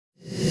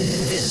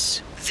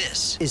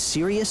is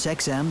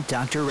SiriusXM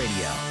Doctor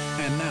Radio.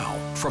 And now,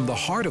 from the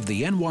heart of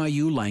the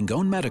NYU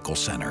Langone Medical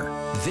Center,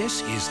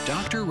 this is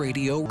Doctor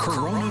Radio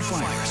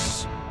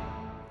Coronavirus.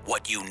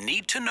 What you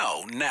need to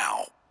know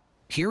now.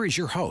 Here is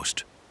your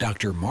host,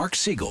 Dr. Marc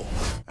Siegel.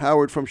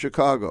 Howard from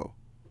Chicago,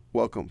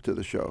 welcome to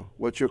the show.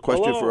 What's your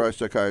question for our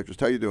psychiatrist?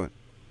 How you doing?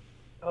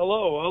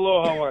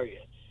 Hello, how are you?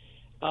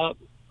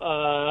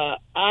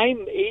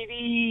 I'm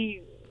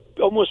 80,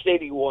 almost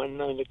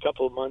 81 in a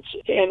couple of months,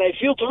 and I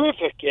feel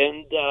terrific,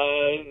 and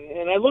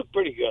I look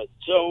pretty good.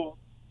 So,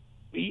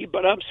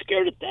 but I'm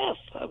scared to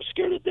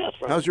death.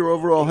 Right? How's your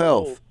overall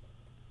health?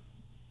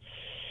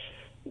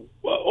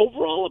 Well,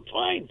 overall, I'm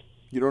fine.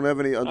 You don't have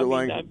any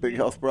underlying big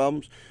health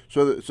problems?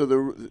 Yeah,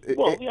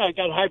 I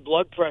got high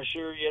blood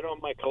pressure. You know,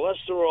 my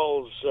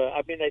cholesterol's.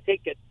 I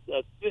take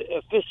a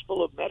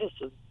fistful of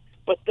medicine.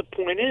 But the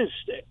point is,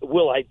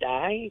 will I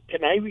die?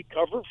 Can I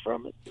recover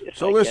from it?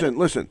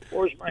 Listen.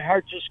 Or is my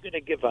heart just going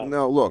to give up?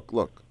 No,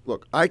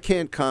 look. I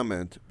can't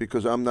comment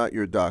because I'm not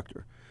your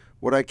doctor.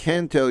 What I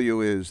can tell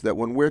you is that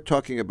when we're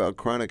talking about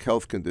chronic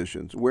health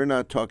conditions, we're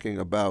not talking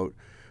about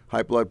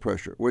high blood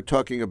pressure. We're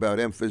talking about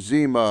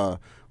emphysema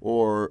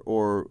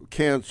or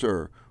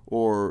cancer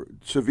or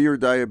severe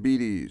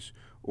diabetes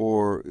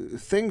or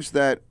things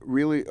that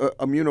really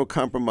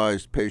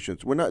immunocompromised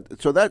patients. We're not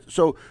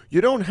so you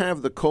don't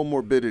have the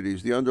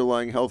comorbidities, the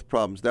underlying health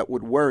problems that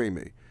would worry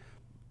me.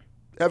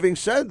 Having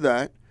said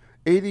that,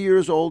 80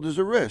 years old is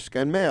a risk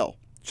and male.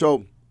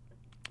 So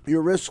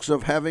your risks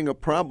of having a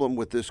problem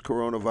with this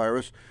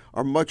coronavirus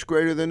are much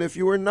greater than if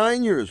you were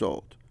 9 years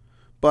old.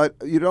 But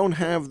you don't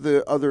have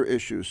the other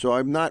issues, so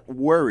I'm not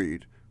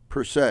worried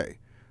per se.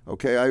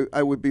 Okay,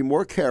 I would be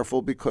more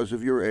careful because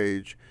of your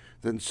age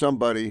than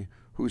somebody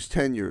who's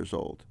 10 years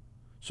old.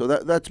 So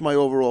that's my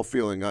overall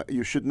feeling.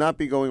 You should not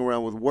be going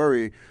around with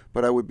worry,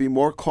 but I would be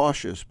more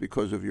cautious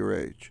because of your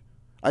age.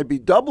 I'd be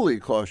doubly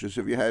cautious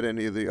if you had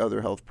any of the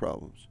other health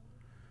problems.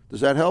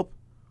 Does that help?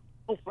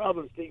 No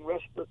problems being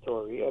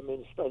respiratory.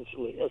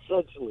 Essentially.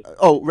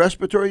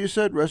 Respiratory, you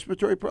said?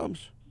 Respiratory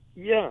problems?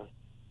 Yeah.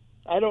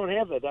 I don't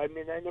have it. I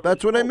never.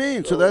 That's what I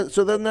mean. So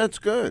then that's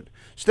good.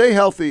 Stay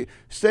healthy.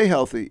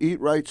 Eat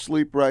right,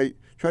 sleep right.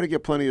 Try to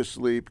get plenty of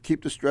sleep.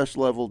 Keep the stress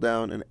level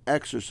down and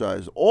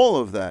exercise. All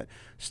of that.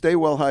 Stay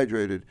well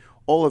hydrated.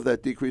 All of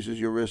that decreases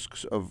your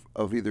risks of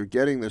either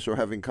getting this or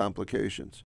having complications.